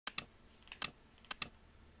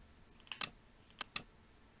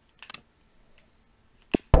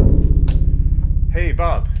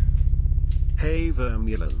Bob. Hey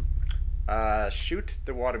Vermeulen. Shoot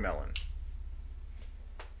the watermelon.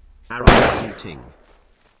 Arrow shooting.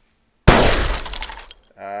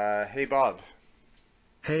 Hey Bob.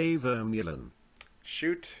 Hey Vermeulen.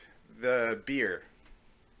 Shoot the beer.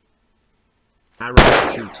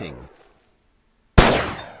 Arrow shooting.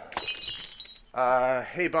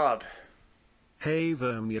 Hey Bob. Hey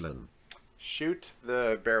Vermeulen. Shoot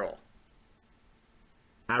the barrel.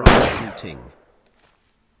 Arrow shooting.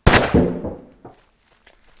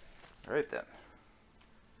 Alright then.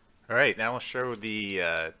 Alright, now I'll show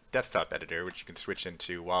the desktop editor, which you can switch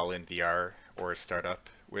into while in VR or start up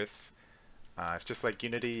with. It's just like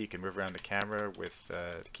Unity. You can move around the camera with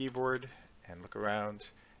the keyboard and look around,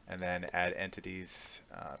 and then add entities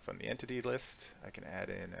from the entity list. I can add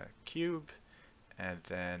in a cube and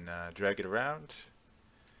then drag it around,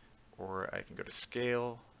 or I can go to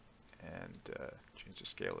scale and change the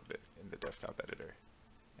scale of it in the desktop editor.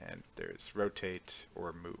 And there's rotate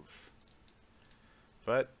or move.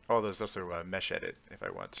 But there's also a mesh edit if I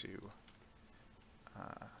want to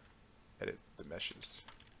edit the meshes.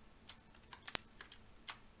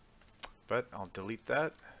 But I'll delete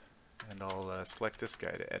that, and I'll select this guy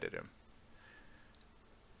to edit him.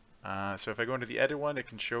 So if I go into the edit one, it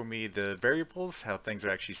can show me the variables, how things are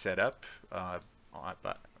actually set up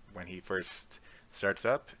when he first starts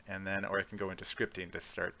up, and then, or I can go into scripting to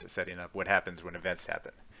start setting up what happens when events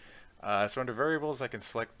happen. So under variables, I can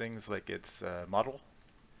select things like its model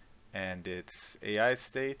and its AI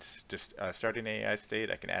state, just starting AI state.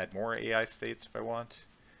 I can add more AI states if I want.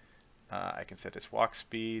 I can set its walk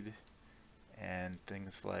speed and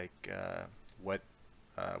things like what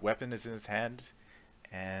weapon is in its hand.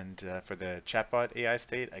 And for the chatbot AI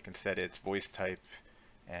state, I can set its voice type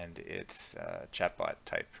and its chatbot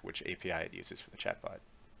type, which API it uses for the chatbot.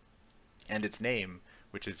 And its name,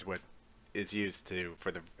 which is what is used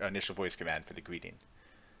for the initial voice command for the greeting.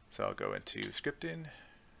 So I'll go into scripting.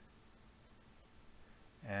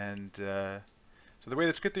 And so the way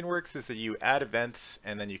the scripting works is that you add events,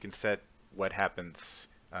 and then you can set what happens,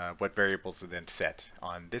 what variables are then set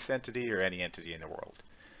on this entity or any entity in the world.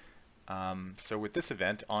 So with this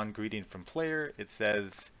event, on greeting from player, it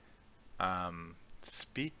says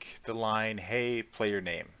speak the line, hey, player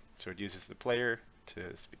name. So it uses the player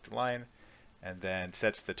to speak the line, and then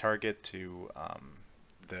sets the target to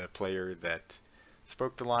the player that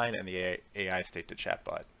spoke the line and the AI state to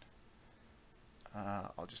chatbot.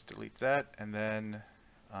 I'll just delete that, and then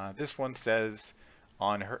this one says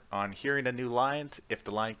on hearing a new line, if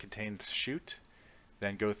the line contains shoot,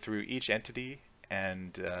 then go through each entity,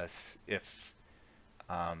 and if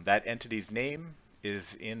that entity's name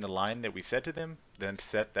is in the line that we set to them, then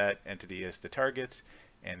set that entity as the target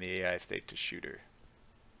and the AI state to shooter.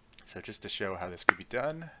 So just to show how this could be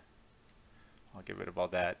done, I'll get rid of all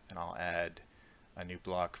that, and I'll add a new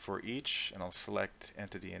block for each, and I'll select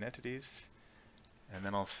entity and entities, and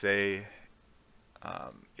then I'll say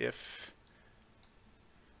if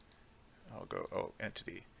I'll go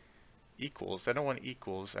entity equals. I don't want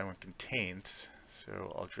equals, I want contains.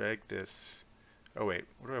 So I'll drag this. Oh wait,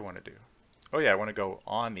 what do I want to do? Oh yeah, I want to go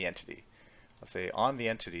on the entity. I'll say on the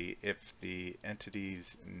entity if the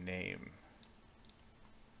entity's name.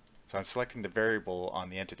 So I'm selecting the variable on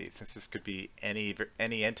the entity. Since this could be any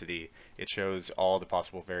entity, it shows all the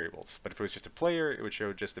possible variables. But if it was just a player, it would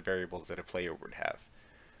show just the variables that a player would have.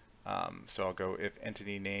 So I'll go if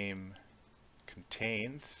entity name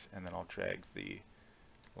contains, and then I'll drag the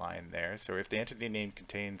line there. So if the entity name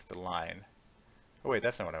contains the line, oh wait,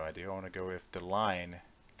 that's not what I want to do. I want to go if the line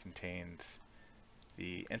contains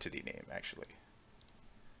the entity name, actually.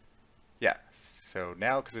 Yeah, so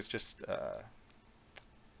now, because it's just,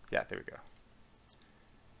 yeah, there we go.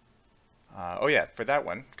 Oh yeah, for that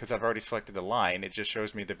one, because I've already selected the line, it just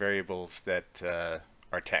shows me the variables that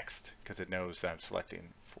are text, because it knows I'm selecting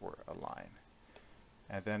for a line.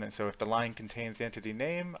 And then, so if the line contains the entity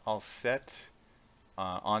name, I'll set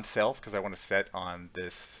on self, because I want to set on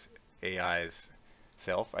this AI's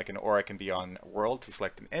self. I can be on world to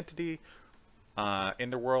select an entity in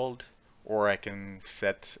the world, or I can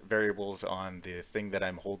set variables on the thing that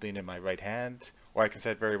I'm holding in my right hand, or I can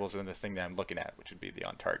set variables on the thing that I'm looking at, which would be the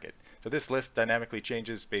on target. So this list dynamically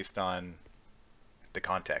changes based on the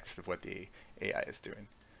context of what the AI is doing.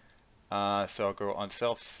 So I'll go on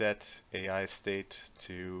self set AI state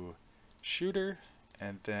to shooter,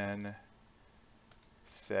 and then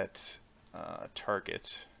set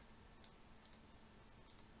target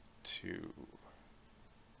to,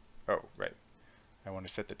 oh right, I want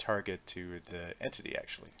to set the target to the entity,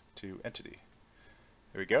 actually, to entity.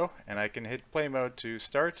 There we go, and I can hit play mode to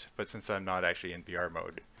start, but since I'm not actually in VR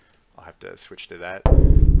mode, I'll have to switch to that.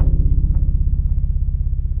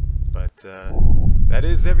 But that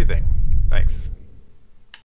is everything. Thanks.